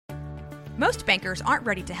Most bankers aren't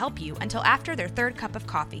ready to help you until after their third cup of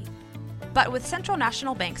coffee. But with Central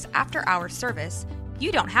National Bank's after-hours service,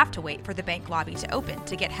 you don't have to wait for the bank lobby to open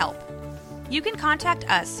to get help. You can contact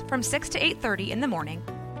us from 6 to 8:30 in the morning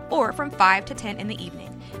or from 5 to 10 in the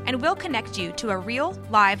evening, and we'll connect you to a real,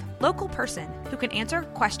 live, local person who can answer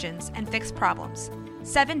questions and fix problems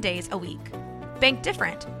 7 days a week. Bank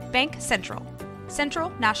different. Bank Central. Central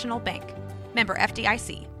National Bank. Member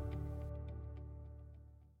FDIC.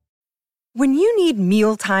 When you need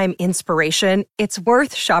mealtime inspiration, it's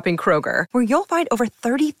worth shopping Kroger, where you'll find over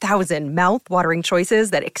 30,000 mouth-watering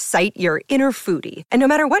choices that excite your inner foodie. And no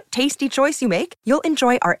matter what tasty choice you make, you'll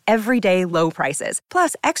enjoy our everyday low prices,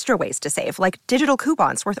 plus extra ways to save, like digital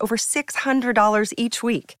coupons worth over $600 each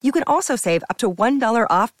week. You can also save up to $1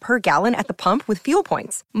 off per gallon at the pump with fuel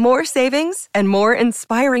points. More savings and more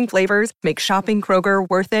inspiring flavors make shopping Kroger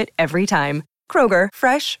worth it every time. Kroger,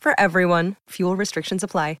 fresh for everyone. Fuel restrictions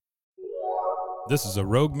apply. This is a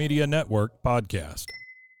Rogue Media Network podcast.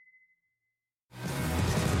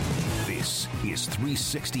 This is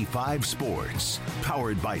 365 Sports,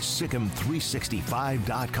 powered by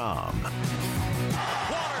Sikkim365.com.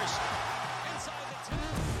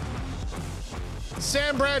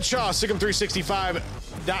 Sam Bradshaw,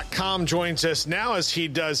 Sikkim365.com, joins us now as he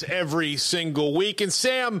does every single week. And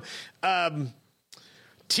Sam,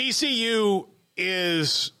 TCU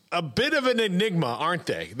is a bit of an enigma, aren't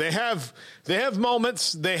they? They have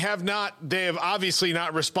moments. They have obviously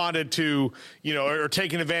not responded to, or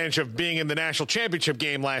taken advantage of being in the national championship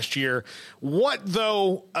game last year. What,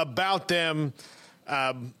 though, about them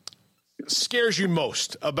scares you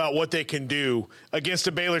most about what they can do against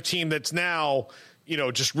a Baylor team that's now,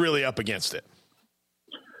 just really up against it?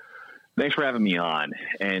 Thanks for having me on.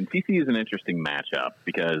 And TCU is an interesting matchup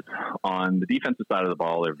because on the defensive side of the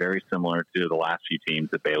ball, they're very similar to the last few teams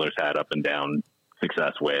that Baylor's had up and down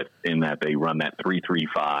success with, in that they run that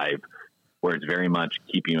 3-3-5, where it's very much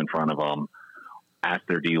keep you in front of them, ask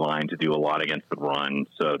their D-line to do a lot against the run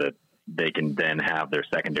so that they can then have their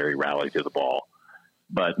secondary rally to the ball.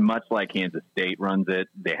 But much like Kansas State runs it,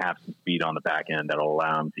 they have some speed on the back end that will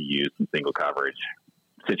allow them to use some single coverage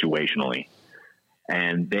situationally.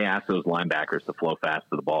 And they ask those linebackers to flow fast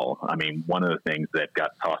to the ball. I mean, one of the things that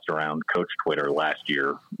got tossed around Coach Twitter last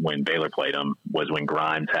year when Baylor played them was when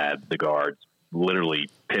Grimes had the guards literally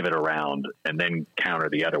pivot around and then counter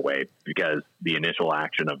the other way, because the initial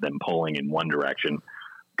action of them pulling in one direction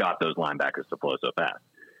got those linebackers to flow so fast.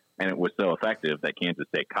 And it was so effective that Kansas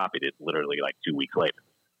State copied it literally like 2 weeks later.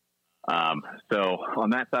 So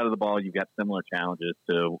on that side of the ball, you've got similar challenges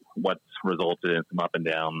to what's resulted in some up and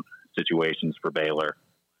down situations for Baylor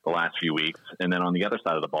the last few weeks. And then on the other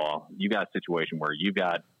side of the ball, you got a situation where you've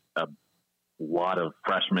got a lot of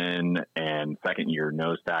freshmen and second-year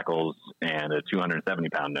nose tackles and a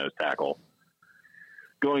 270-pound nose tackle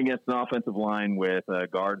going against an offensive line with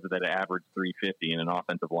guards that average 350 and an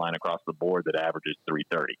offensive line across the board that averages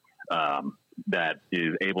 330, that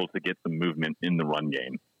is able to get some movement in the run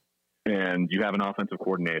game. And you have an offensive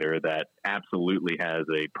coordinator that absolutely has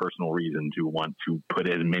a personal reason to want to put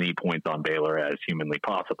as many points on Baylor as humanly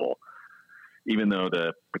possible, even though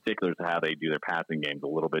the particulars of how they do their passing game is a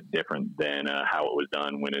little bit different than how it was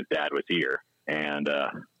done when his dad was here. And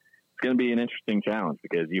it's going to be an interesting challenge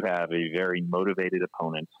because you have a very motivated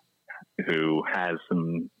opponent who has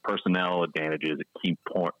some personnel advantages at key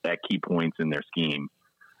points in their scheme,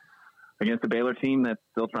 against a Baylor team that's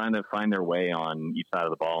still trying to find their way on each side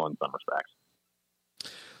of the ball in some respects.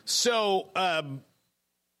 So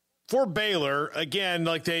for Baylor, again,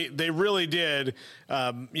 like they really did,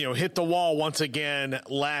 hit the wall once again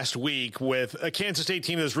last week with a Kansas State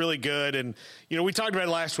team that's really good. And, we talked about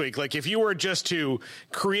it last week. Like if you were just to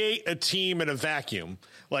create a team in a vacuum,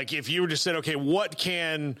 like if you were just said, okay, what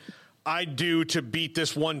can I do to beat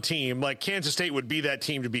this one team? Like Kansas State would be that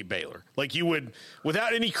team to beat Baylor. Like you would,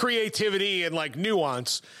 without any creativity and like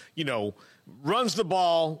nuance, runs the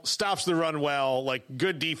ball, stops the run well, like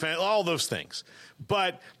good defense, all those things.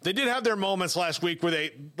 But they did have their moments last week where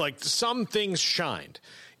they, like, some things shined.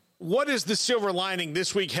 What is the silver lining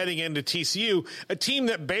this week heading into TCU, a team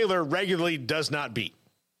that Baylor regularly does not beat?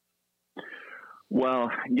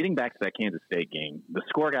 Well, getting back to that Kansas State game, the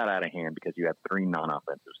score got out of hand because you had three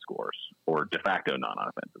non-offensive scores, or de facto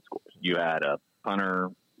non-offensive scores. You had a punter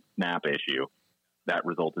snap issue that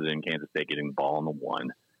resulted in Kansas State getting the ball on the one.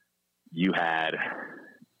 You had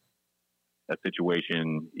a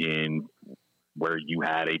situation where you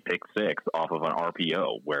had a pick six off of an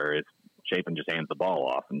RPO, where Chapin just hands the ball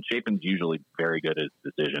off. And Chapin's usually very good at his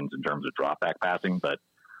decisions in terms of drop back passing, but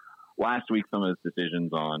last week, some of his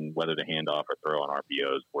decisions on whether to hand off or throw on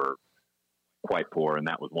RPOs were quite poor, and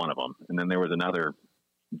that was one of them. And then there was another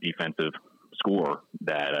defensive score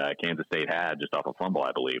that Kansas State had just off a fumble,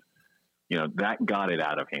 I believe. That got it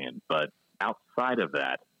out of hand. But outside of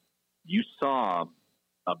that, you saw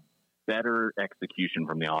a better execution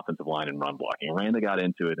from the offensive line and run blocking. Aranda got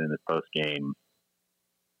into it in his post-game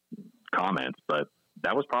comments, but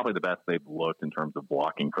that was probably the best they've looked in terms of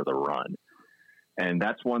blocking for the run. And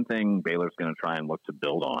that's one thing Baylor's going to try and look to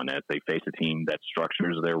build on as they face a team that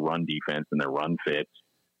structures their run defense and their run fits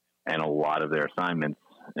and a lot of their assignments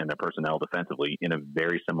and their personnel defensively in a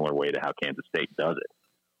very similar way to how Kansas State does it.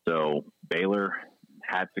 So Baylor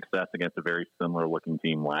had success against a very similar-looking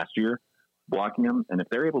team last year, blocking them. And if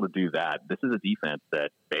they're able to do that, this is a defense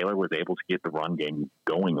that Baylor was able to get the run game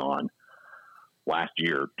going on last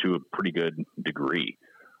year to a pretty good degree.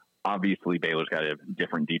 Obviously, Baylor's got a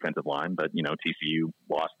different defensive line, but, TCU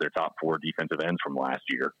lost their top 4 defensive ends from last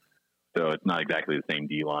year. So it's not exactly the same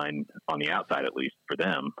D-line on the outside, at least for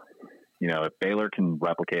them. If Baylor can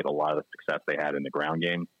replicate a lot of the success they had in the ground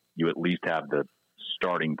game, you at least have the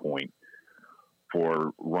starting point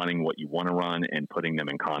for running what you want to run and putting them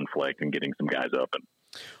in conflict and getting some guys open.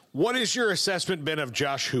 What has your assessment been of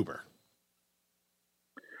Josh Huber?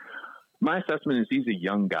 My assessment is he's a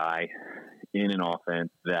young guy in an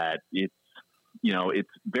offense that it's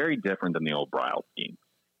very different than the old Bradshaw scheme.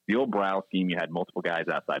 The old Bradshaw scheme, you had multiple guys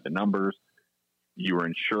outside the numbers. You were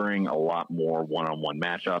ensuring a lot more one-on-one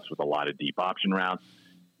matchups with a lot of deep option routes.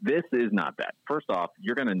 This is not that. First off,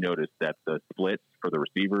 you're going to notice that the splits for the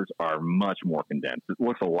receivers are much more condensed. It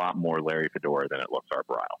looks a lot more Larry Fedora than it looks our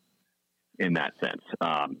Bradshaw in that sense.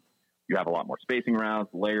 You have a lot more spacing routes,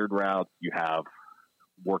 layered routes. You have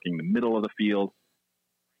working the middle of the field.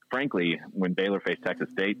 Frankly, when Baylor faced Texas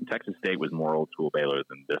State was more old school Baylor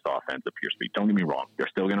than this offense appears to be. Don't get me wrong. They're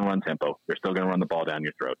still going to run tempo. They're still going to run the ball down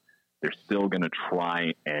your throat. They're still going to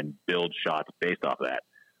try and build shots based off of that.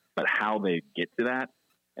 But how they get to that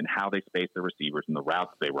and how they space their receivers and the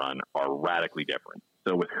routes they run are radically different.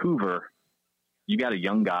 So with Hoover, you got a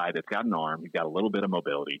young guy that's got an arm. He's got a little bit of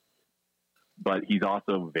mobility, but he's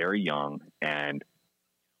also very young. And,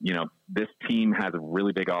 this team has a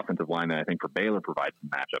really big offensive line that I think for Baylor provides some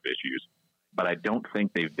matchup issues. But I don't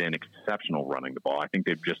think they've been exceptional running the ball. I think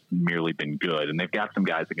they've just merely been good. And they've got some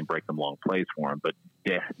guys that can break some long plays for them. But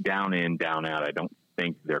down in, down out, I don't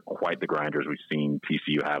think they're quite the grinders we've seen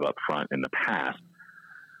TCU have up front in the past.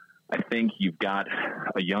 I think you've got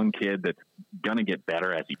a young kid that's going to get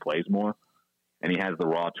better as he plays more, and he has the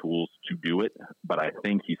raw tools to do it, but I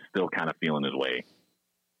think he's still kind of feeling his way.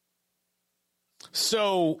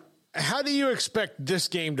 So how do you expect this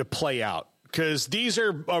game to play out? Because these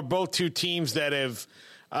are both two teams that have,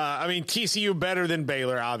 TCU better than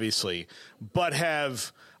Baylor, obviously, but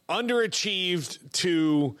have underachieved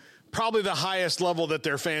to probably the highest level that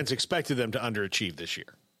their fans expected them to underachieve this year.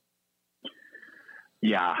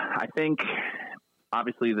 Yeah, I think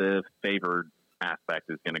obviously the favored aspect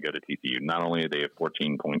is going to go to TCU. Not only are they a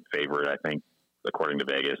 14-point favorite, I think, according to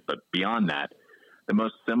Vegas, but beyond that, the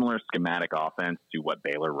most similar schematic offense to what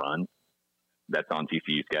Baylor runs that's on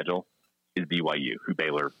TCU's schedule is BYU, who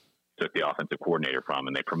Baylor took the offensive coordinator from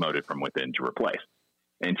and they promoted from within to replace.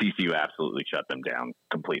 And TCU absolutely shut them down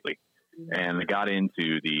completely. And they got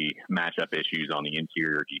into the matchup issues on the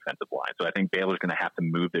interior defensive line. So I think Baylor's going to have to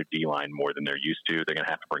move their D-line more than they're used to. They're going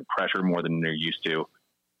to have to bring pressure more than they're used to.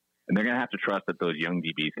 And they're going to have to trust that those young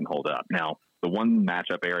DBs can hold up. Now, the one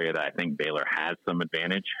matchup area that I think Baylor has some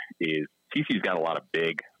advantage is TCU's got a lot of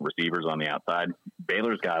big receivers on the outside.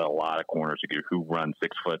 Baylor's got a lot of corners who run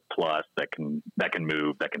 6 foot plus that can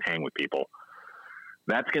move, that can hang with people.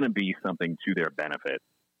 That's going to be something to their benefit.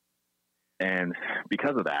 And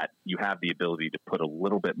because of that, you have the ability to put a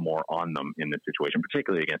little bit more on them in this situation,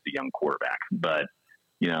 particularly against a young quarterback. But,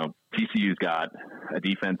 TCU's got a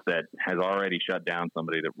defense that has already shut down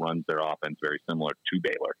somebody that runs their offense very similar to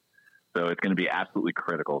Baylor. So it's going to be absolutely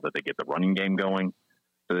critical that they get the running game going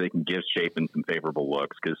so they can give Chapin some favorable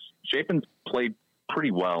looks, because Chapin's played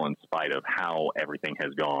pretty well in spite of how everything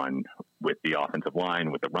has gone with the offensive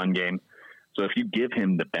line, with the run game. So if you give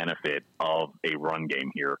him the benefit of a run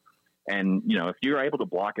game here, and, if you're able to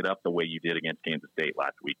block it up the way you did against Kansas State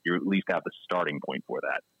last week, you at least have the starting point for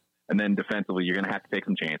that. And then defensively, you're going to have to take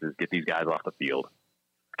some chances, get these guys off the field.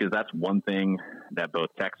 Because that's one thing that both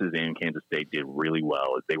Texas and Kansas State did really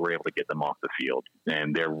well, is they were able to get them off the field.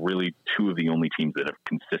 And they're really two of the only teams that have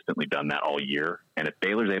consistently done that all year. And if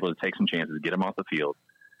Baylor's able to take some chances, get them off the field,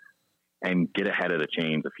 and get ahead of the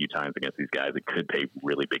chains a few times against these guys, it could pay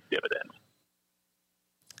really big dividends.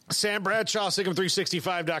 Sam Bradshaw,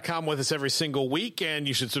 SicEm365.com with us every single week, and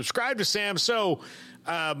you should subscribe to Sam. So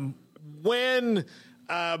when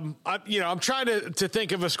I'm trying to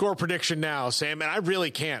think of a score prediction now, Sam, and I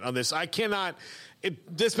really can't on this. I cannot.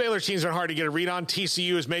 This Baylor team's been hard to get a read on.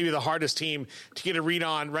 TCU is maybe the hardest team to get a read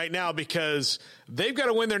on right now because they've got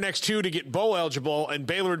to win their next two to get bowl eligible, and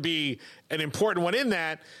Baylor would be an important one in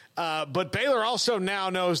that. But Baylor also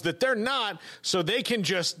now knows that they're not, so they can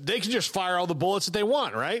just fire all the bullets that they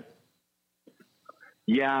want, right?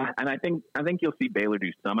 Yeah, and I think you'll see Baylor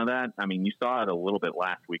do some of that. I mean, you saw it a little bit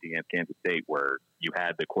last week against Kansas State where you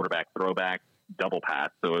had the quarterback throwback double pass.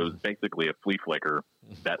 So it was basically a flea flicker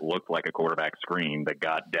that looked like a quarterback screen that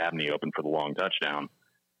got Dabney open for the long touchdown.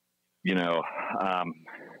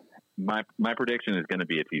 My prediction is going to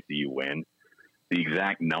be a TCU win. The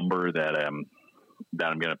exact number that I'm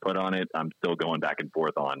going to put on it, I'm still going back and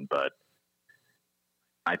forth on, but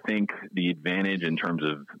I think the advantage in terms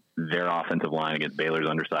of their offensive line against Baylor's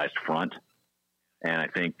undersized front, and I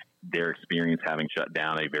think their experience having shut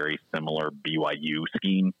down a very similar BYU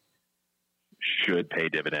scheme should pay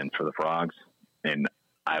dividends for the Frogs, and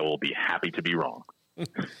I will be happy to be wrong.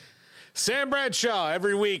 Sam Bradshaw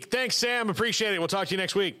every week. Thanks, Sam. Appreciate it. We'll talk to you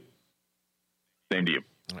next week. Same to you.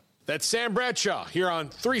 That's Sam Bradshaw here on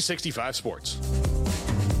 365 Sports.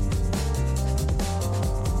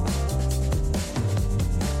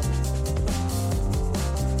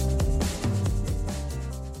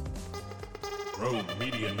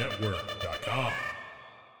 RogueMediaNetwork.com